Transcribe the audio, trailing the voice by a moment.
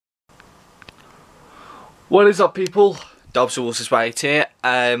What is up, people? Dobbs Wilson right here.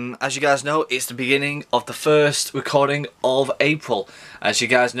 As you guys know, it's the beginning of the first recording of April. As you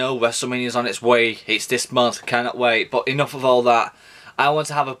guys know, WrestleMania is on its way. It's this month, cannot wait. But enough of all that. I want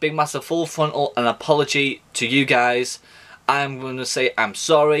to have a big, massive, full frontal an apology to you guys. I'm going to say I'm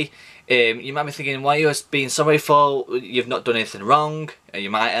sorry. You might be thinking, why are you being sorry for? You've not done anything wrong. You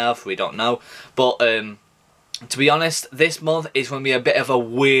might have, we don't know. But to be honest, this month is going to be a bit of a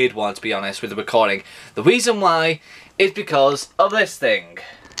weird one, to be honest, with the recording. The reason why is because of this thing.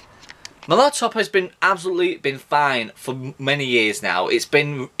 My laptop has been absolutely fine for many years now. It's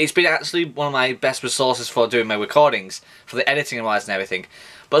been actually one of my best resources for doing my recordings, for the editing and wise and everything.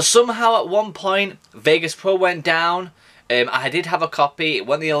 But somehow at one point, Vegas Pro went down. I did have a copy. It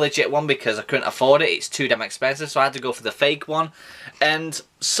wasn't the legit one because I couldn't afford it. It's too damn expensive, so I had to go for the fake one. And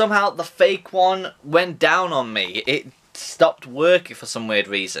somehow the fake one went down on me. It stopped working for some weird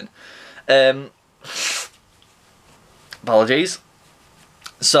reason. Apologies.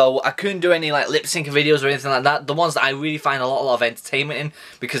 So I couldn't do any like lip sync videos or anything like that. The ones that I really find a lot of entertainment in,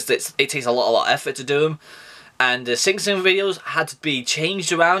 because it takes a lot of effort to do them. And the sync videos had to be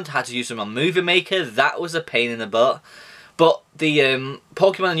changed around. Had to use them on Movie Maker. That was a pain in the butt. But the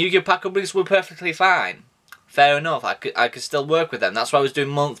Pokemon and Yu-Gi-Oh pack openings were perfectly fine. Fair enough, I could still work with them. That's why I was doing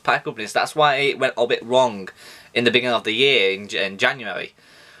month pack openings. That's why it went a bit wrong in the beginning of the year, in January.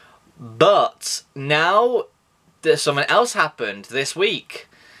 But now, something else happened this week.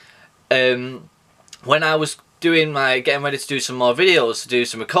 When I was getting ready to do some more videos, to do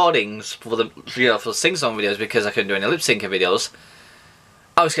some recordings for the for sing-song videos, because I couldn't do any lip-syncing videos,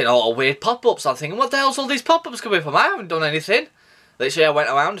 I was getting all weird pop-ups. I'm thinking, what the hell's all these pop-ups coming from? I haven't done anything. Literally, I went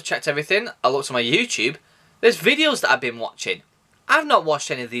around, checked everything. I looked at my YouTube. There's videos that I've been watching. I've not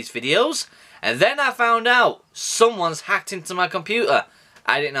watched any of these videos. And then I found out someone's hacked into my computer.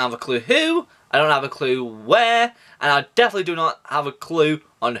 I didn't have a clue who. I don't have a clue where. And I definitely do not have a clue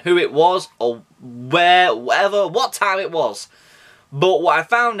on who it was or where, whatever, what time it was. But what I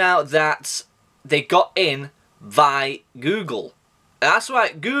found out that they got in via Google. That's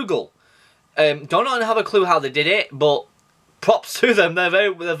right, Google. Don't have a clue how they did it, but props to them. They're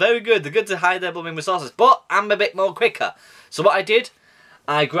very good. They're good to hide their blooming resources. But I'm a bit more quicker. So what I did,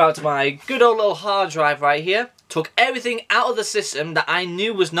 I grabbed my good old little hard drive right here, took everything out of the system that I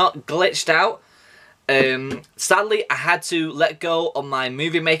knew was not glitched out. Sadly, I had to let go of my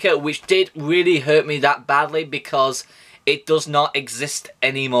Movie Maker, which did really hurt me that badly because it does not exist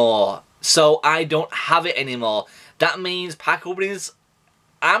anymore. So I don't have it anymore. That means pack openings.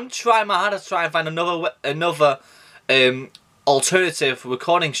 I'm trying my hardest to try and find another alternative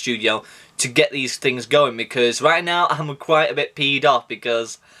recording studio to get these things going, because right now I'm quite a bit peed off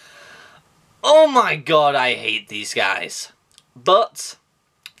because, oh my god, I hate these guys. But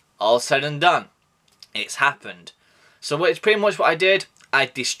all said and done, it's happened. So it's pretty much what I did. I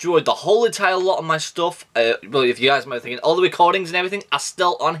destroyed the whole entire lot of my stuff. Well, if you guys might be thinking, all the recordings and everything are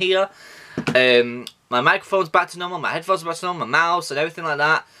still on here. My microphone's back to normal, my headphones are back to normal, my mouse and everything like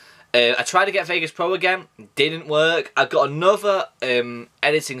that. I tried to get Vegas Pro again, didn't work. I've got another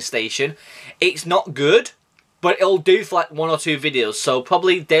editing station. It's not good, but it'll do for like 1 or 2 videos, so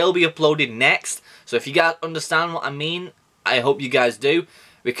probably they'll be uploaded next. So if you guys understand what I mean, I hope you guys do,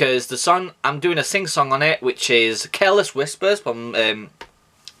 because the song, I'm doing a sing-song on it, which is Careless Whispers from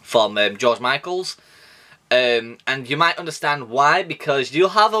George Michael's. And you might understand why, because you'll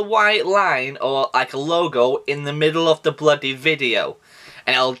have a white line or like a logo in the middle of the bloody video,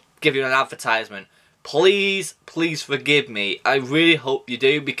 and it'll give you an advertisement. Please, please forgive me. I really hope you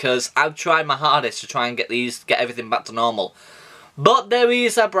do, because I've tried my hardest to try and get everything back to normal. But there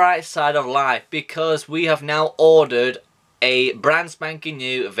is a bright side of life, because we have now ordered a brand spanking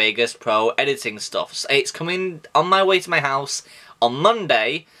new Vegas Pro editing stuff. So it's coming on my way to my house on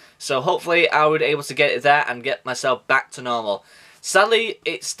Monday. So hopefully I would be able to get it there and get myself back to normal. Sadly,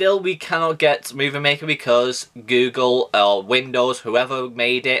 we cannot get Movie Maker because Google or Windows, whoever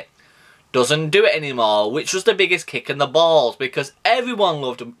made it, doesn't do it anymore, which was the biggest kick in the balls, because everyone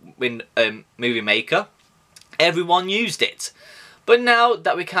loved Movie Maker. Everyone used it. But now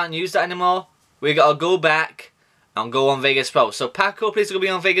that we can't use that anymore, we gotta go back and go on Vegas Pro. So pack openings are gonna be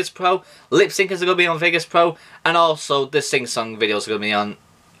on Vegas Pro, lip syncers are gonna be on Vegas Pro, and also the sing-song videos are gonna be on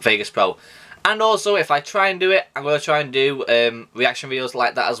Vegas Pro. And also, if I try and do it, I'm going to try and do reaction videos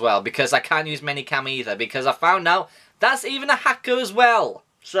like that as well, because I can't use Minicam either, because I found out that's even a hacker as well.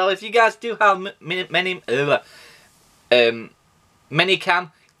 So if you guys do have Minicam,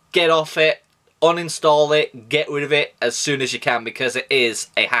 get off it, uninstall it, get rid of it as soon as you can, because it is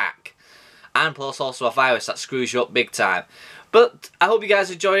a hack. And plus also a virus that screws you up big time. But I hope you guys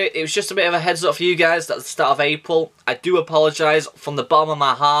enjoyed it. It was just a bit of a heads up for you guys at the start of April. I do apologise from the bottom of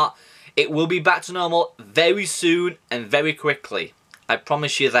my heart. It will be back to normal very soon and very quickly. I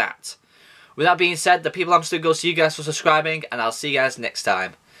promise you that. With that being said, the people I'm still going to see you guys for subscribing, and I'll see you guys next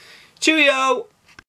time. Cheerio!